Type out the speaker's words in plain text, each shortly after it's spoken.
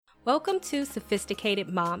Welcome to Sophisticated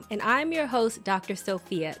Mom, and I'm your host, Dr.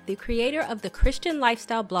 Sophia, the creator of the Christian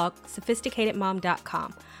lifestyle blog,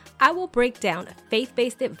 sophisticatedmom.com. I will break down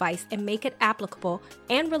faith-based advice and make it applicable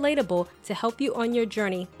and relatable to help you on your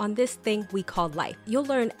journey on this thing we call life. You'll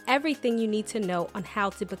learn everything you need to know on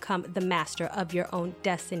how to become the master of your own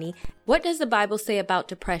destiny. What does the Bible say about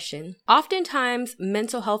depression? Oftentimes,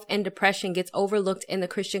 mental health and depression gets overlooked in the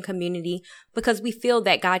Christian community because we feel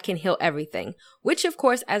that God can heal everything, which of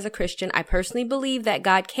course, as a Christian, I personally believe that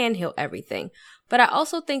God can heal everything. But I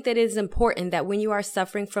also think that it is important that when you are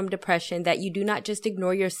suffering from depression, that you do not just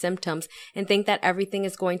ignore your symptoms and think that everything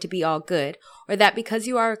is going to be all good, or that because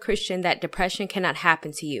you are a Christian that depression cannot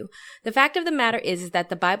happen to you. The fact of the matter is that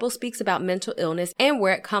the Bible speaks about mental illness and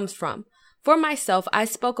where it comes from. For myself, I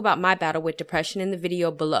spoke about my battle with depression in the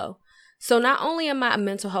video below. So not only am I a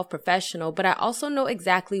mental health professional, but I also know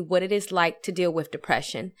exactly what it is like to deal with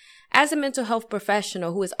depression. As a mental health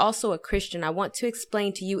professional who is also a Christian, I want to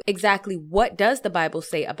explain to you exactly what does the Bible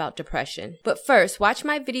say about depression. But first, watch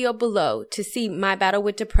my video below to see my battle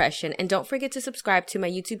with depression, and don't forget to subscribe to my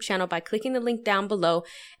YouTube channel by clicking the link down below,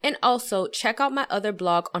 and also check out my other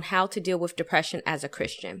blog on how to deal with depression as a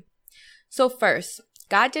Christian. So first,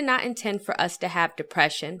 God did not intend for us to have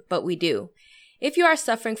depression, but we do. If you are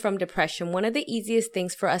suffering from depression, one of the easiest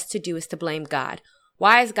things for us to do is to blame God.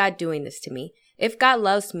 Why is God doing this to me? If God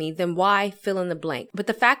loves me, then why fill in the blank? But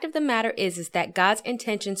the fact of the matter is that God's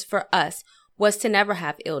intentions for us was to never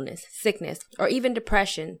have illness, sickness, or even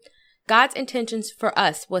depression. God's intentions for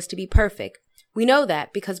us was to be perfect. We know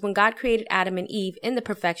that because when God created Adam and Eve in the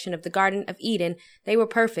perfection of the Garden of Eden, they were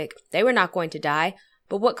perfect. They were not going to die.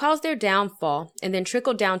 But what caused their downfall and then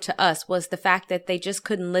trickled down to us was the fact that they just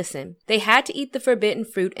couldn't listen. They had to eat the forbidden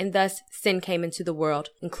fruit, and thus sin came into the world,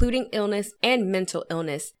 including illness and mental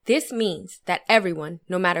illness. This means that everyone,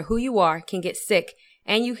 no matter who you are, can get sick,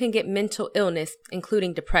 and you can get mental illness,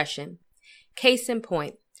 including depression. Case in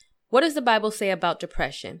point, what does the Bible say about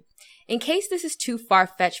depression? In case this is too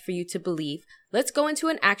far-fetched for you to believe, let's go into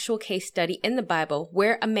an actual case study in the Bible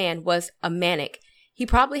where a man was a manic. He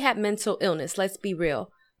probably had mental illness, let's be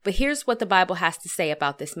real. But here's what the Bible has to say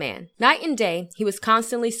about this man. Night and day, he was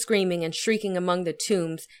constantly screaming and shrieking among the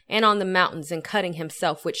tombs and on the mountains and cutting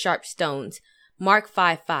himself with sharp stones. Mark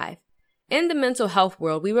 5:5. In the mental health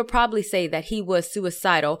world, we would probably say that he was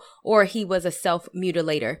suicidal or he was a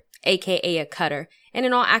self-mutilator, aka a cutter. And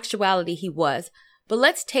in all actuality, he was. But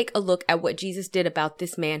let's take a look at what Jesus did about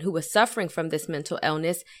this man who was suffering from this mental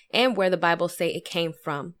illness and where the Bible say it came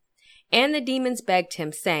from. And the demons begged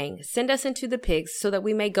him, saying, "Send us into the pigs so that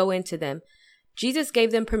we may go into them." Jesus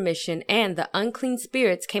gave them permission, and the unclean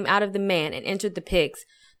spirits came out of the man and entered the pigs.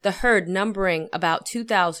 The herd, numbering about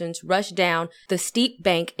 2,000, rushed down the steep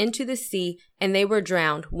bank into the sea, and they were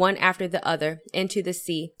drowned, one after the other, into the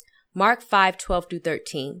sea. Mark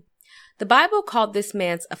 5:12-13. The Bible called this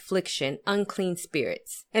man's affliction unclean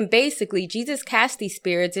spirits. And basically, Jesus cast these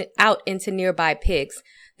spirits out into nearby pigs.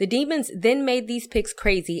 The demons then made these pigs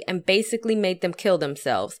crazy and basically made them kill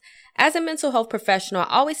themselves. As a mental health professional, I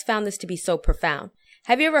always found this to be so profound.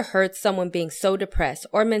 Have you ever heard someone being so depressed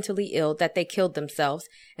or mentally ill that they killed themselves,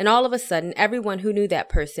 and all of a sudden everyone who knew that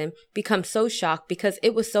person becomes so shocked because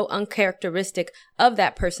it was so uncharacteristic of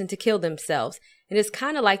that person to kill themselves? And it's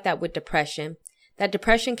kind of like that with depression. That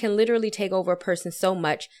depression can literally take over a person so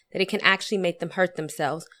much that it can actually make them hurt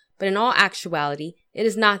themselves. But in all actuality, it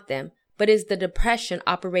is not them, but is the depression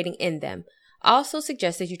operating in them. I also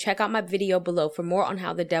suggest that you check out my video below for more on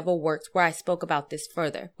how the devil works, where I spoke about this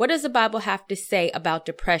further. What does the Bible have to say about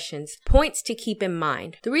depressions? Points to keep in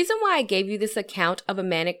mind. The reason why I gave you this account of a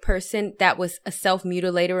manic person that was a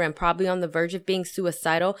self-mutilator and probably on the verge of being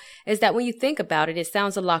suicidal is that when you think about it, it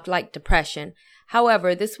sounds a lot like depression.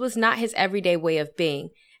 However, this was not his everyday way of being.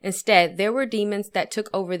 Instead, there were demons that took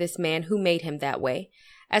over this man who made him that way.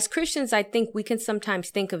 As Christians, I think we can sometimes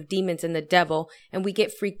think of demons and the devil, and we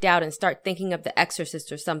get freaked out and start thinking of The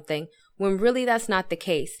Exorcist or something, when really that's not the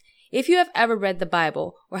case. If you have ever read the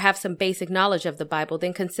Bible or have some basic knowledge of the Bible,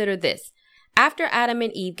 then consider this. After Adam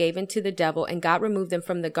and Eve gave in to the devil and God removed them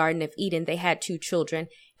from the Garden of Eden, they had 2 children,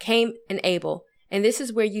 Cain and Abel. And this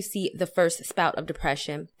is where you see the first spout of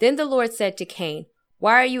depression. Then the Lord said to Cain,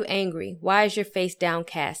 "Why are you angry? Why is your face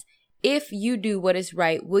downcast? If you do what is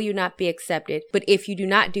right, will you not be accepted? But if you do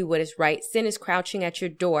not do what is right, sin is crouching at your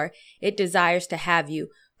door. It desires to have you,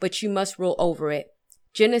 but you must rule over it."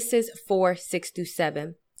 Genesis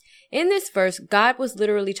 4:6-7. In this verse, God was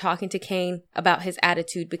literally talking to Cain about his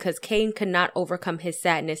attitude because Cain could not overcome his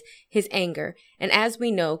sadness, his anger. And as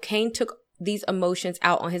we know, Cain took these emotions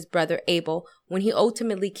out on his brother Abel when he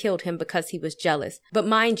ultimately killed him because he was jealous. But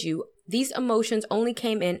mind you, These emotions only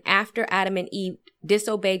came in after Adam and Eve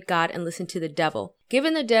disobeyed God and listened to the devil,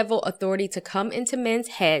 giving the devil authority to come into men's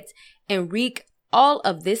heads and wreak all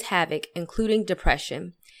of this havoc, including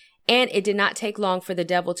depression. And it did not take long for the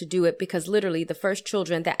devil to do it, because literally the first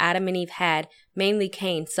children that Adam and Eve had, mainly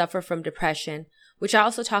Cain, suffer from depression, which I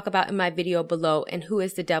also talk about in my video below, and who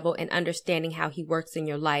is the devil and understanding how he works in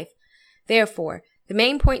your life. Therefore, the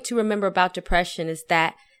main point to remember about depression is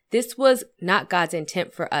that this was not God's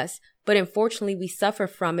intent for us, but unfortunately we suffer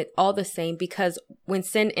from it all the same because when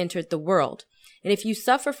sin entered the world. And if you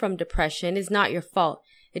suffer from depression, it's not your fault.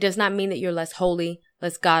 It does not mean that you're less holy,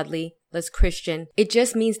 less godly, less Christian. It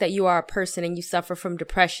just means that you are a person and you suffer from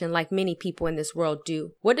depression like many people in this world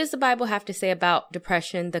do. What does the Bible have to say about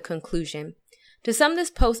depression? The conclusion. To sum this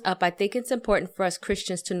post up, I think it's important for us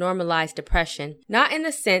Christians to normalize depression, not in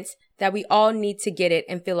the sense that we all need to get it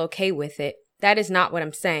and feel okay with it. That is not what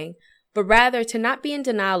I'm saying, but rather to not be in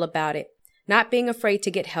denial about it, not being afraid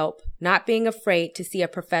to get help, not being afraid to see a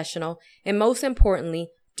professional, and most importantly,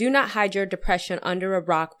 do not hide your depression under a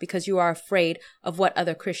rock because you are afraid of what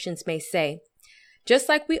other Christians may say. Just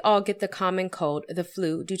like we all get the common cold, the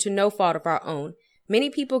flu, due to no fault of our own, many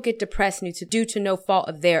people get depressed due to no fault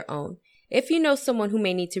of their own. If you know someone who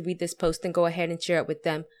may need to read this post, then go ahead and share it with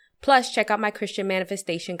them. Plus, check out my Christian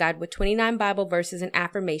Manifestation Guide with 29 Bible verses and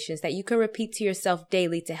affirmations that you can repeat to yourself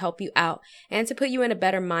daily to help you out and to put you in a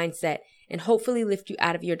better mindset and hopefully lift you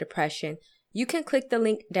out of your depression. You can click the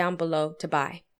link down below to buy.